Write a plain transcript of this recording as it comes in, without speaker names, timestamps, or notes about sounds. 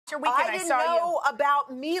your weekend. I didn't know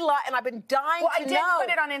about Mila, and I've been dying to know. Well, I did put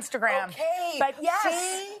it on Instagram. Okay. But yes.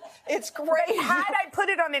 See? It's great. But had I put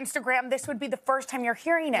it on Instagram, this would be the first time you're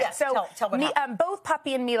hearing it. Yes, so tell what happened. both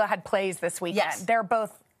Puppy and Mila had plays this weekend. Yes. They're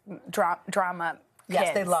both drama kids.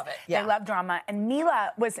 Yes, they love it. Yeah. They love drama. And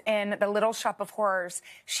Mila was in The Little Shop of Horrors.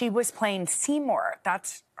 She was playing Seymour.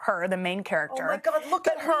 That's her, the main character. Oh, my God, look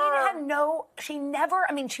at her.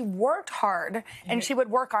 She worked hard, and she would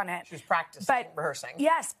work on it. She was practicing, rehearsing.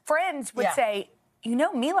 Yes, friends would say,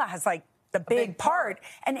 Mila has, like, the big part.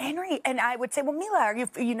 And Henry and I would say, well, Mila, are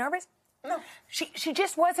you nervous? No. She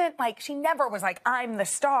just wasn't like, she never was like, I'm the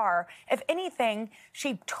star. If anything,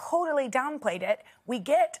 she totally downplayed it. We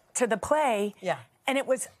get to the play, and it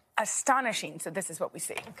was astonishing. So this is what we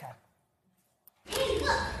see. Okay. Hey,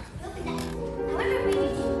 look at that. I wonder if we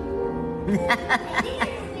can. I think I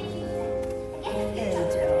can make you. I guess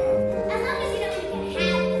it's good. As long as you don't make a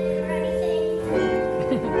hat with it or anything. Okay,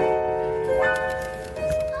 with you.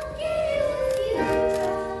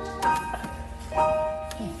 Now, please. Oh,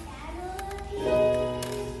 please.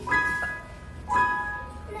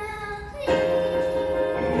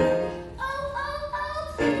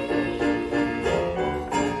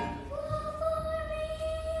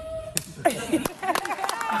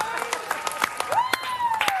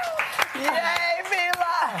 Yay,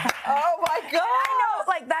 Mila! Oh, my God! I know,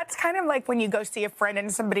 like, that's kind of like when you go see a friend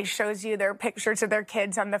and somebody shows you their pictures of their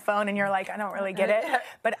kids on the phone and you're like, I don't really get it.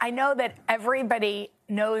 But I know that everybody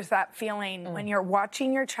knows that feeling when you're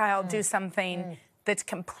watching your child do something that's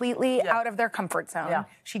completely out of their comfort zone. Yeah.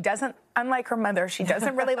 She doesn't, unlike her mother, she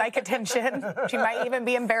doesn't really like attention. She might even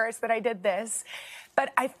be embarrassed that I did this.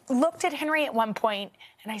 But I looked at Henry at one point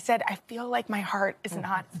and I said, I feel like my heart is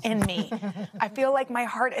not in me. I feel like my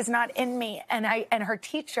heart is not in me. And her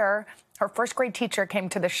teacher, her first grade teacher, came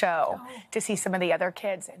to the show to see some of the other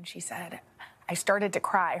kids. And she said, I started to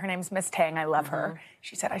cry. Her name's Miss Tang. I love her.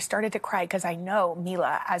 She said, I started to cry because I know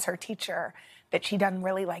Mila, as her teacher, that she doesn't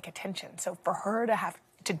really like attention. So for her to have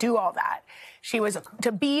to do all that, she was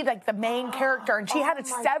to be like the main character. And she had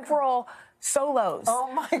several solos.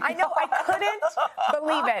 Oh, my God. I know, I couldn't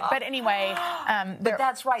believe it. But anyway. But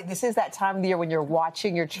that's right. This is that time of the year when you're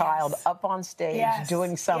watching your child up on stage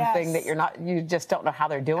doing something that you just don't know how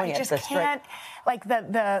they're doing it. I just can't, like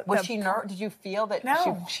Was she nervous? Did you feel that?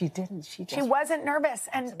 No. She didn't. She wasn't nervous.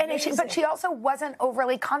 But she also wasn't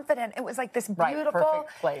overly confident. It was like this beautiful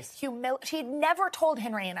place. She'd never told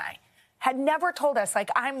Henry and I. Had never told us,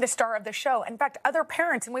 like, I'm the star of the show. In fact, other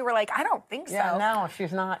parents, and we were like, I don't think so. Yeah, no,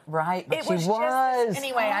 she's not right, but she was.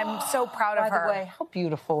 Anyway, I'm so proud of her. By the way, how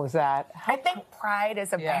beautiful is that? I think pride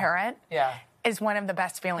as a parent is one of the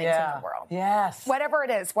best feelings in the world. Yes. Whatever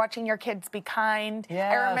it is, watching your kids be kind.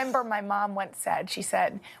 Yes. I remember my mom once said, she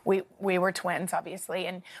said, we were twins, obviously,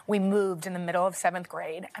 and we moved in the middle of 7th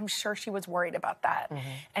grade. I'm sure she was worried about that.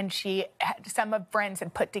 And some of friends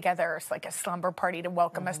had put together like a slumber party to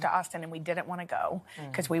welcome us to Austin, and we didn't want to go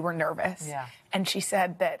because we were nervous. Yeah. And she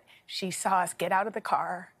said that she saw us get out of the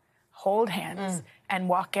car, hold hands, and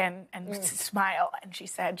walk in and smile. And she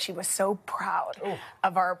said she was so proud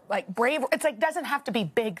of our, like, brave. It's like, doesn't have to be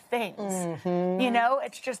big things. You know,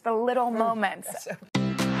 it's just the little moments. That's so